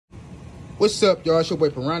What's up, y'all? It's your boy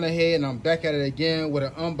Piranha Head, and I'm back at it again with an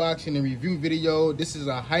unboxing and review video. This is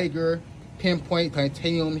a Hygger Pinpoint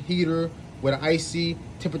titanium heater with an IC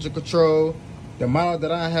temperature control. The model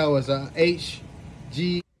that I have is a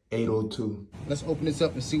HG802. Let's open this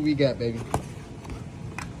up and see what we got, baby.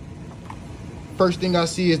 First thing I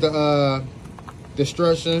see is the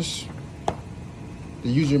instructions, the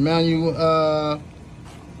user manual.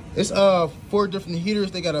 It's 4 different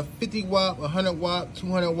heaters. They got a 50 watt, 100 watt,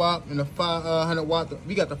 200 watt, and a 500 watt.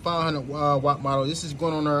 We got the 500 watt model. This is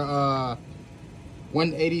going on our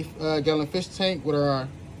 180 gallon fish tank with our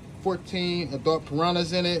 14 adult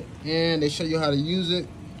piranhas in it, and they show you how to use it.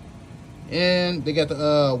 And they got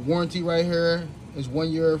the warranty right here. It's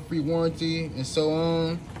 1 year free warranty and so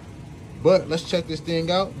on. But let's check this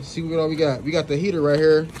thing out and see what all we got. We got the heater right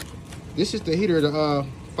here. This is the heater, the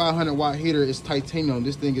 500 watt heater. Is titanium.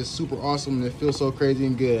 This thing is super awesome and it feels so crazy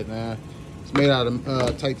and good, man. It's made out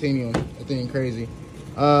of titanium. That thing crazy.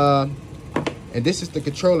 And this is the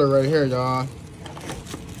controller right here, y'all.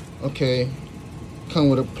 Okay, come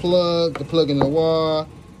with a plug, the plug in the wall.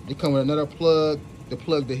 They come with another plug to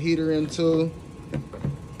plug the heater into.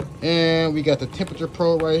 And we got the temperature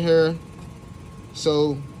probe right here.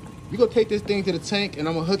 So we gonna take this thing to the tank and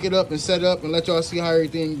I'm gonna hook it up and set it up and let y'all see how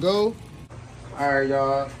everything go. All right,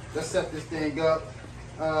 y'all, let's set this thing up.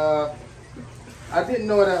 I didn't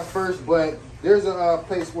know it at first, but there's a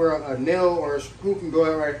place where a nail or a screw can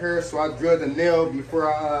go right here. So I drilled the nail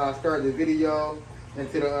before I started the video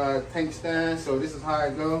into the tank stand. So this is how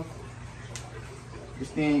it go. This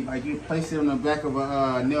thing, like, you place it on the back of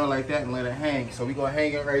a nail like that and let it hang. So we gonna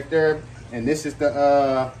hang it right there. And this is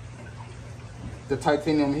the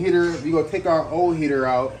titanium heater. We gonna take our old heater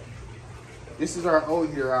out. This is our old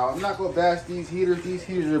heater out. I'm not gonna bash these heaters. These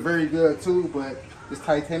heaters are very good too, but this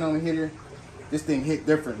titanium heater, this thing hit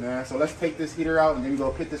different, man. So let's take this heater out and then we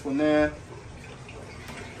gonna put this one in.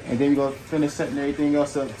 And then we gonna finish setting everything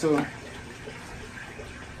else up too.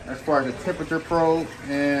 As far as the temperature probe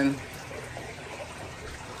and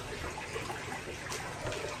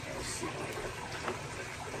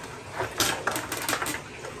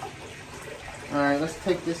all right, let's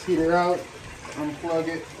take this heater out, unplug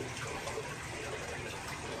it.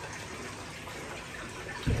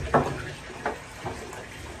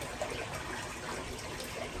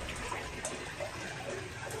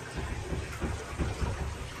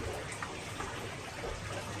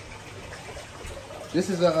 This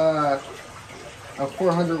is a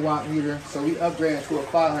 400 watt heater, so we upgraded to a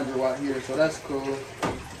 500 watt heater, so that's cool.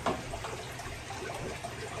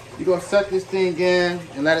 You're gonna set this thing in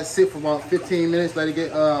and let it sit for about 15 minutes, let it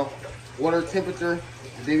get water temperature,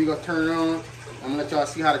 and then we're gonna turn it on. I'm gonna let y'all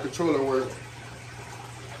see how the controller works.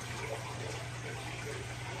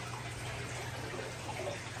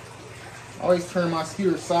 I always turn my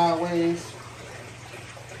heater sideways.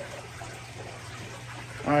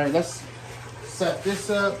 All right, let's set this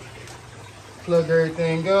up, plug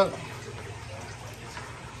everything up.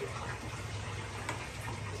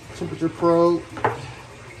 Temperature probe.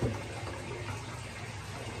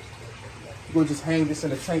 We'll just hang this in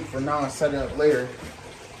the tank for now and set it up later.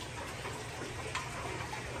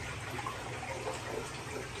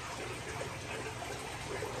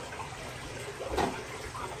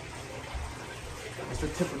 That's the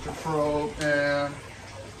temperature probe. And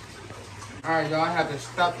all right, y'all, I had to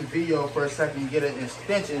stop the video for a second and get an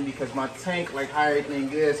extension because my tank, like how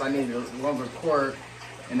everything is, I need a longer cord.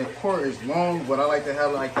 And the cord is long, but I like to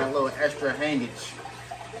have like that little extra hangage.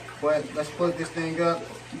 But let's plug this thing up.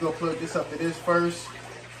 You gonna plug this up to this first.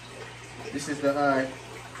 This is the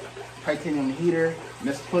titanium heater.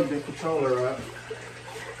 Let's plug the controller up.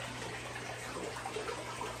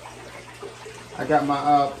 I got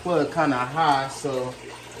my plug kind of high, so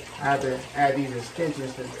I have to add these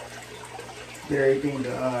extensions to get everything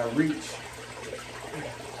to reach.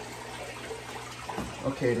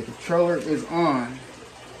 Okay, the controller is on.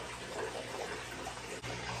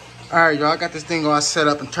 All right, y'all, I got this thing all set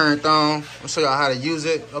up and turned on. I'll show y'all how to use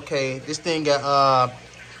it. Okay, this thing got,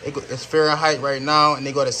 it's Fahrenheit right now, and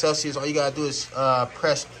they go to Celsius. All you gotta do is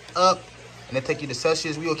press up, and they take you to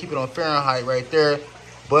Celsius. We gonna keep it on Fahrenheit right there.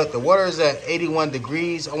 But the water is at 81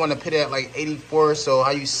 degrees. I wanna put it at like 84, so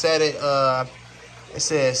how you set it, it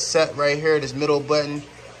says set right here, this middle button.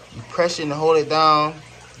 You press it and hold it down,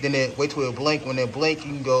 then wait till it blink. When it blink,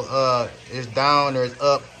 you can go, it's down or it's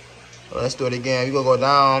up. Let's do it again. We're gonna go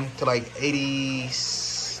down to like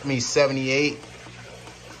 78.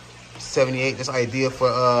 That's ideal for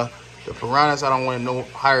the piranhas. I don't want to know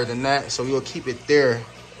higher than that, so we'll keep it there.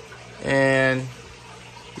 And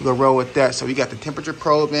we're gonna roll with that. So we got the temperature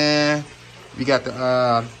probe in. We got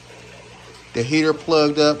the the heater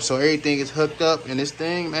plugged up, so everything is hooked up. And this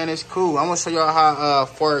thing, man, it's cool. I'm gonna show y'all how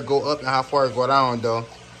far it go up and how far it go down though.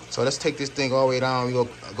 So let's take this thing all the way down. We go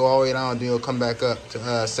all the way down, then it'll come back up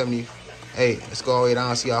to 78. Let's go all the way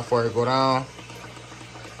down, see how far it go down.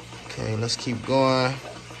 Okay, let's keep going.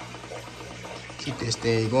 Keep this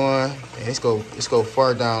thing going. And let's go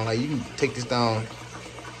far down. Like, you can take this down.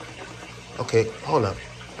 Okay, hold up.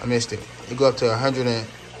 I missed it. It go up to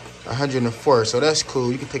 104. So that's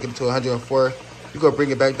cool. You can take it to 104. You go bring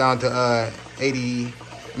it back down to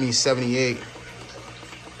 78.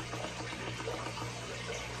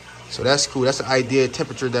 So that's cool. That's the ideal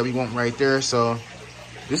temperature that we want right there. So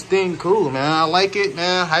this thing cool, man. I like it,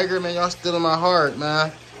 man. Hygger, man, y'all still in my heart,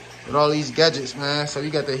 man. With all these gadgets, man. So you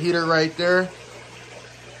got the heater right there.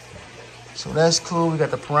 So that's cool. We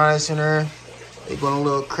got the piranhas in there. They going a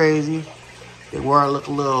little crazy. They water look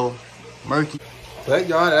a little murky. But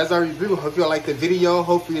y'all, that's our review. Hope y'all like the video.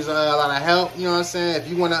 Hopefully it's a lot of help. You know what I'm saying? If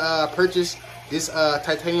you want to purchase this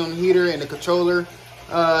titanium heater and the controller,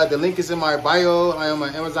 the link is in my bio. I am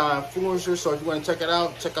an Amazon influencer, so if you want to check it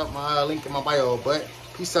out, check out my link in my bio. But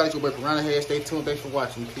peace out, it's your boy Piranha here. Stay tuned. Thanks for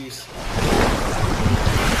watching. Peace.